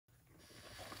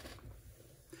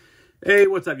Hey,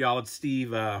 what's up, y'all? It's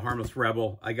Steve, Harmless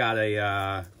Rebel. I got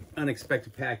a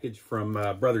unexpected package from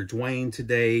brother Dwayne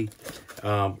today.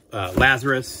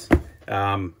 Lazerrus.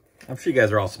 I'm sure you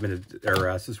guys are all submitted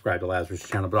or subscribed to Lazerrus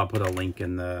channel, but I'll put a link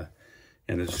in the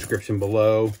description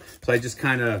below. So I just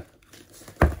kind of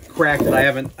cracked it. I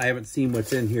haven't seen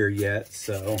what's in here yet,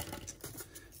 so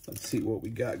let's see what we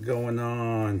got going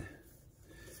on.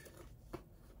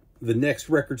 The Next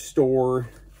Record Store,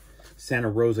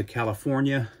 Santa Rosa,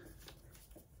 California.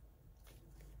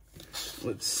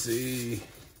 Let's see.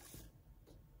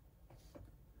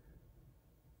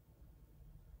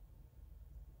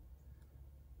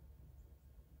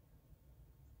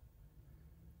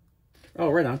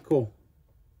 Oh, right on. Cool.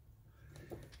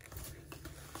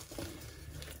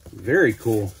 Very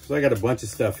cool. So I got a bunch of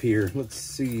stuff here. Let's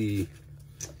see.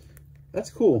 That's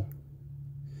cool.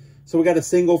 So we got a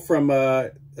single from,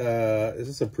 is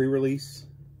this a pre-release?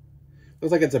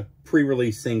 Looks like it's a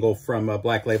pre-release single from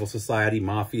Black Label Society,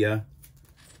 Mafia.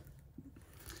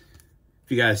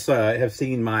 If you guys have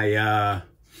seen my,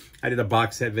 I did a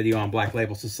box set video on Black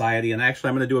Label Society, and actually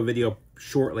I'm going to do a video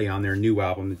shortly on their new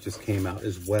album that just came out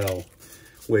as well,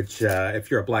 which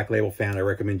if you're a Black Label fan, I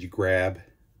recommend you grab.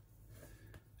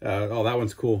 Oh, that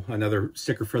one's cool. Another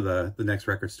sticker for the Next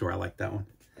Record Store. I like that one.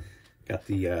 Got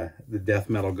the death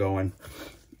metal going.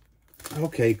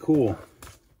 Okay, cool.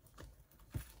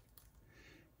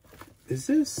 Is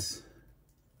this...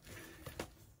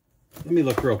 Let me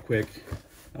look real quick.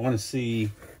 I want to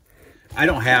see. I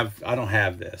don't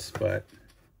have this, but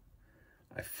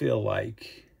I feel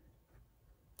like,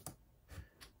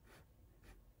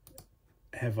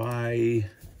 have I?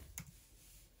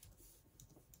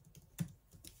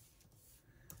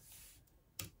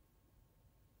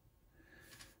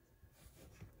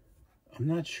 I'm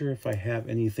not sure if I have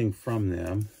anything from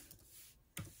them.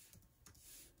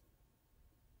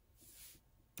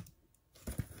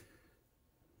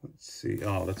 Let's see.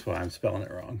 Oh, that's why I'm spelling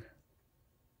it wrong.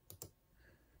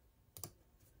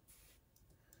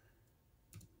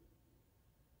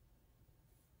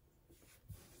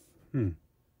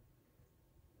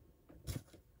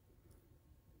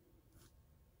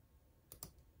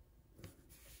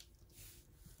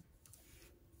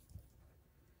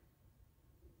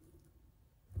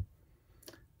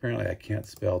 Apparently I can't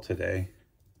spell today.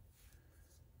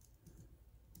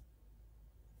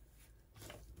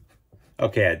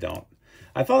 Okay, I don't.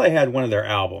 I thought I had one of their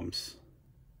albums,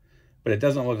 but it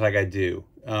doesn't look like I do.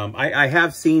 I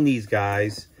have seen these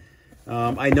guys.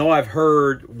 I know I've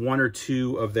heard one or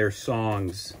two of their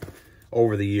songs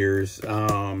over the years,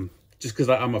 just because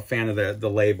I'm a fan of the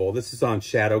label. This is on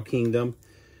Shadow Kingdom.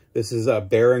 This is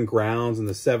Barren Grounds and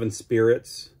the Seven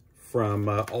Spirits from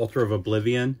Altar of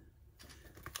Oblivion.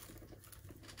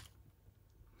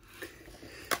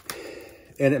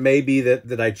 And it may be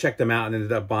that I checked them out and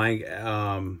ended up buying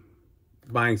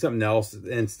something else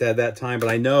instead that time. But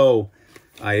I know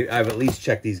I've at least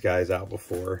checked these guys out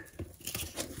before.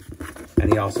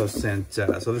 And he also sent, so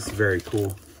this is very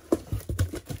cool.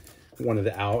 One of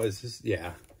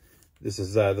the this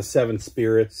is the Seven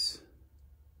Spirits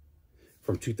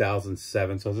from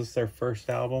 2007. So is this their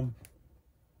first album?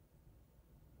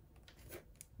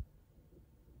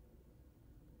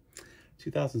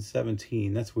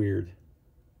 (2017). That's weird.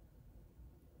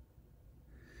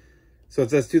 So it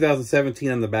says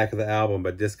 2017 on the back of the album,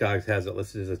 but Discogs has it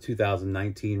listed as a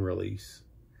 2019 release.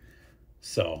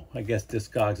 So I guess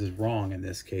Discogs is wrong in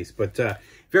this case, but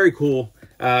very cool.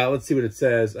 Let's see what it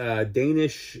says.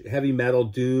 Danish heavy metal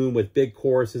doom with big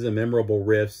choruses and memorable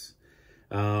riffs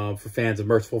for fans of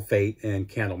Merciful Fate and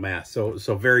Candlemass.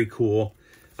 So very cool.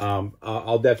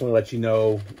 I'll definitely let you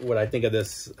know what I think of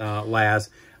this, Laz.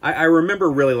 I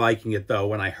remember really liking it, though,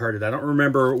 when I heard it. I don't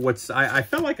remember I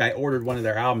felt like I ordered one of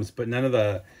their albums, but none of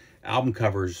the album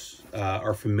covers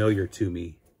are familiar to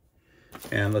me.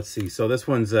 And let's see. So this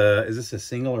one's, is this a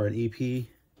single or an EP?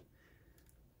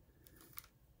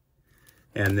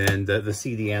 And then the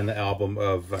CD and the album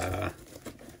of the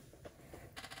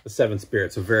Seven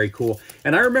Spirits. So very cool.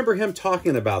 And I remember him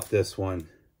talking about this one.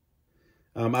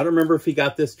 I don't remember if he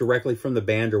got this directly from the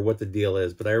band or what the deal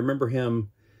is, but I remember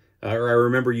him, or I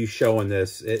remember you showing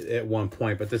this at one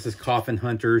point. But this is Coffin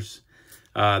Hunters,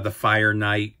 the Fire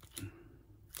Knight.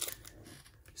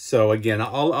 So again,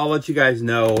 I'll let you guys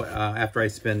know after I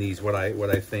spin these what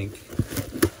I think.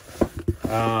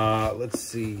 Let's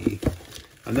see,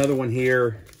 another one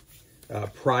here,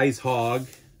 Prize Hog.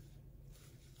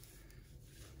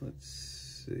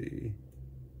 Let's see.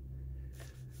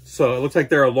 So it looks like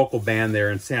they're a local band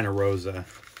there in Santa Rosa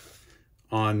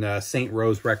on St.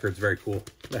 Rose Records. Very cool.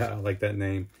 I like that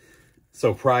name.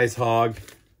 So Prize Hog.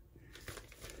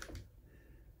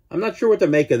 I'm not sure what to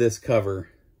make of this cover.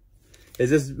 Is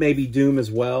this maybe Doom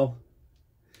as well?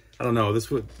 I don't know.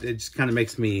 It just kind of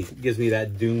gives me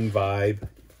that Doom vibe.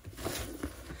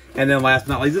 And then last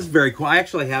but not least, this is very cool. I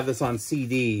actually have this on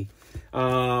CD.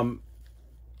 I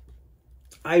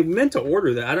meant to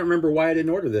order that. I don't remember why I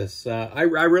didn't order this. I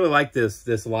really like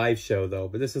this live show though.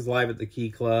 But this is live at the Key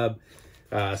Club.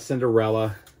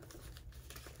 Cinderella.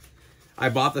 I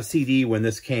bought the CD when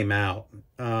this came out.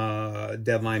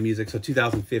 Deadline Music, so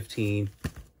 2015.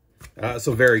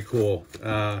 So very cool.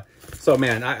 So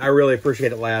man, I really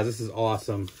appreciate it, Laz. This is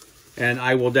awesome. And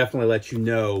I will definitely let you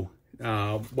know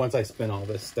once I spin all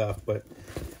this stuff. But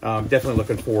definitely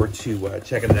looking forward to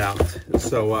checking it out.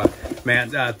 So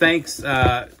man, thanks.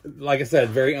 Like I said,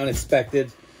 very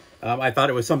unexpected. I thought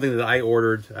it was something that I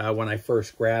ordered when I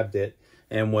first grabbed it.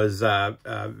 And was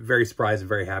very surprised and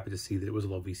very happy to see that it was a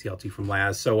little VCLT from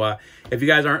Laz. So if you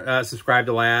guys aren't subscribed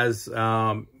to Laz,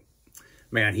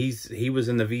 man, he was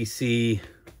in the VC.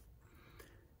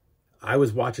 I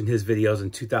was watching his videos in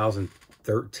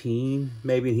 2013,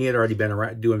 maybe, and he had already been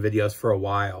around doing videos for a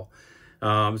while.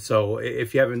 So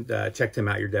if you haven't checked him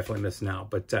out, you're definitely missing out.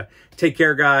 But take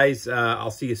care, guys.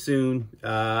 I'll see you soon.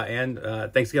 And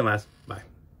thanks again, Laz. Bye.